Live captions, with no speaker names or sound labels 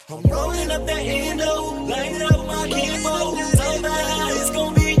I'm rolling up that endo, lighting up my kinfolk. Talk about how it's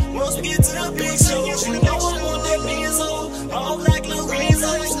gon' be once we get to the big show. You know I want that benzo, all black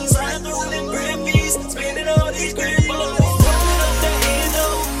Lorenzo. Slide through them Grippoz, spinning all these Grippoz. Rolling up that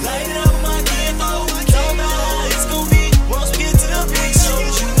endo, lighting up my kinfolk. Talk about how it's gon' be once we get to the big show.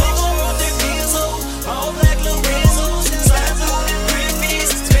 You know I want that benzo, all black Lorenzo. Slide through them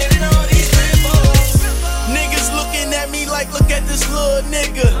Grippoz, spinning all these Grippoz. Niggas looking at me like, look at this little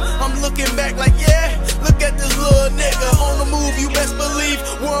nigga. I'm looking back like, yeah, look at this little nigga. On the move, you best believe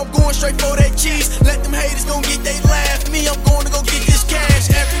where I'm going, straight for that cheese. Let them haters gon' get they laugh. Me, I'm going to go get this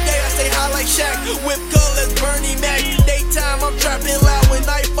cash. Every day I stay high like Shaq, whip colors, Bernie Mac. Daytime, I'm trapping loud. When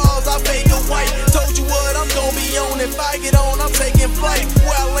night falls, I fade to white. Told you what I'm gon' be on. If I get on, I'm taking flight.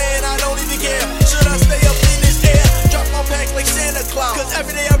 Where I land, I don't even care. Should I stay up in this air? Drop my packs like Santa Claus. Cause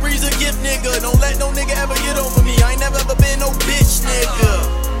every day I breeze a gift, nigga. Don't let no nigga ever get over me. I ain't never ever been no bitch,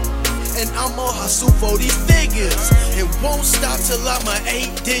 nigga. And I'ma hustle for these figures. It won't stop till I'm an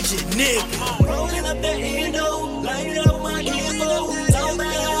 8-digit nigga. Rolling up that endo, lighting up my kinfolk. Talk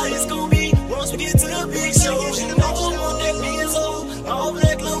about how it's gon' be once we get to the big show. You know I want that benzo, all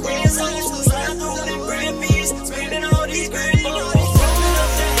black Lorenzo. Slide through them Grippoz, spinning all these Grippoz. Rolling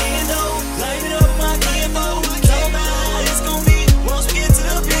up that endo, lighting up my kinfolk. Talk about how it's gon' be once we get to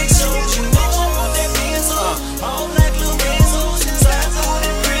the big show. You know I want that benzo, all black Lorenzo. Slide through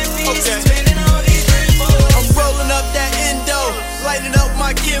them Grippoz, spinning all these Grippoz. I'm rolling up that endo, lighting up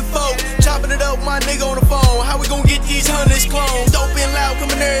my kinfolk, chopping it up, my nigga on the phone. How we gon' get these hundreds clones? Dope and loud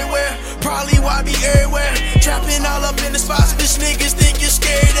coming everywhere, probably why I be everywhere. Trapping all up in the spots, bitch niggas think you're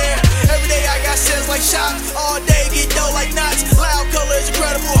scared there. Every day I got sets like shots, all day get dough like knots. Loud colors,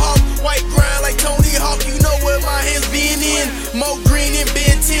 incredible hawk, white grind like Tony Hawk. You know where my hands being in, Mo Green and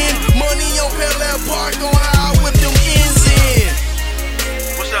Ben 10. Money on Parallel Park, on how I whip them ends in.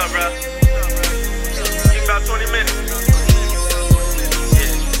 What's up, bro? You about 20 minutes. Yeah,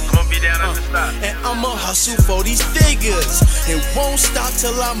 I'm gonna be down at the stop. And I'ma hustle for these figures. It won't stop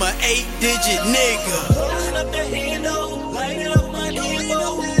till I'm an 8-digit nigga. Rolling up that endo, lighting up my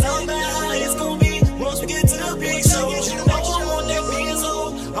kinfolk. Talk about how it's gon' be once we get to the big show. You know I want that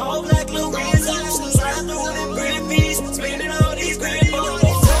benzo, all black Lorenzo. Slide through them Grippoz, spinning all these Grippoz. Rolling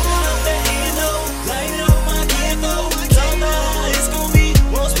up that endo, lighting up my kinfolk. Talk about how it's gon' be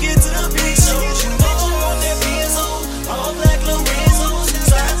once we get to the big show. You know I want that benzo, all black Lorenzo.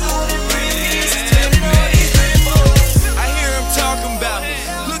 Slide through them Grippoz, spinning all these Grippoz. I hear him talking about me.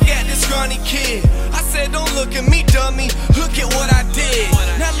 Look at this scrawny kid. I said, don't look at me, dummy. Look at what I did.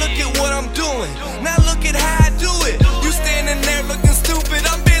 Now look at what I'm doing. Now look at how I do it. You standing there looking stupid.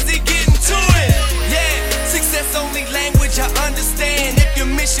 I'm busy getting to it. Yeah, success only language I understand. If your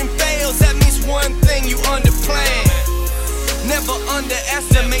mission fails, that means one thing, you underplan. Never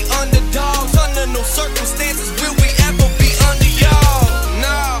underestimate underdogs. Under no circumstances will we ever be under y'all.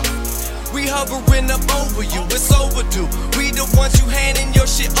 Nah, we hovering up over you, it's overdue. We the ones you handing your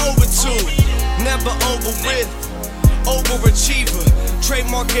shit over to. Never over with, overachiever.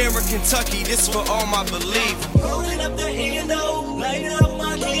 Trademark here in Kentucky, this for all my believers. Rolling up the endo, lighting up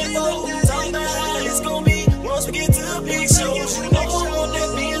my kinfolk. Talk about how it's gon' be once we get to the big show. You know I want that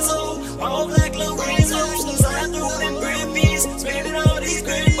benzo, all black Lorenzo. Slide through them Grippoz, spinning all these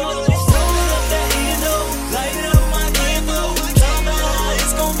Grippoz. Rolling up the endo, lighting up my kinfolk. Talk about how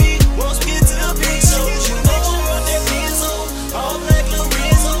it's gon' be once we get to the big show. You know I want that benzo, all black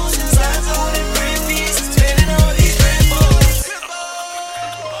Lorenzo. Slide through them Grippoz, spinning all these Grippoz.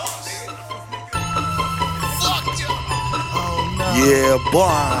 Yeah,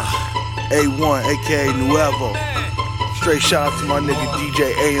 boy. A1, aka Nuevo. Straight shout out to my nigga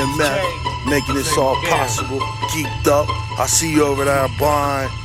DJ AMF, making this all possible. Geeked up. I see you over there, Bond.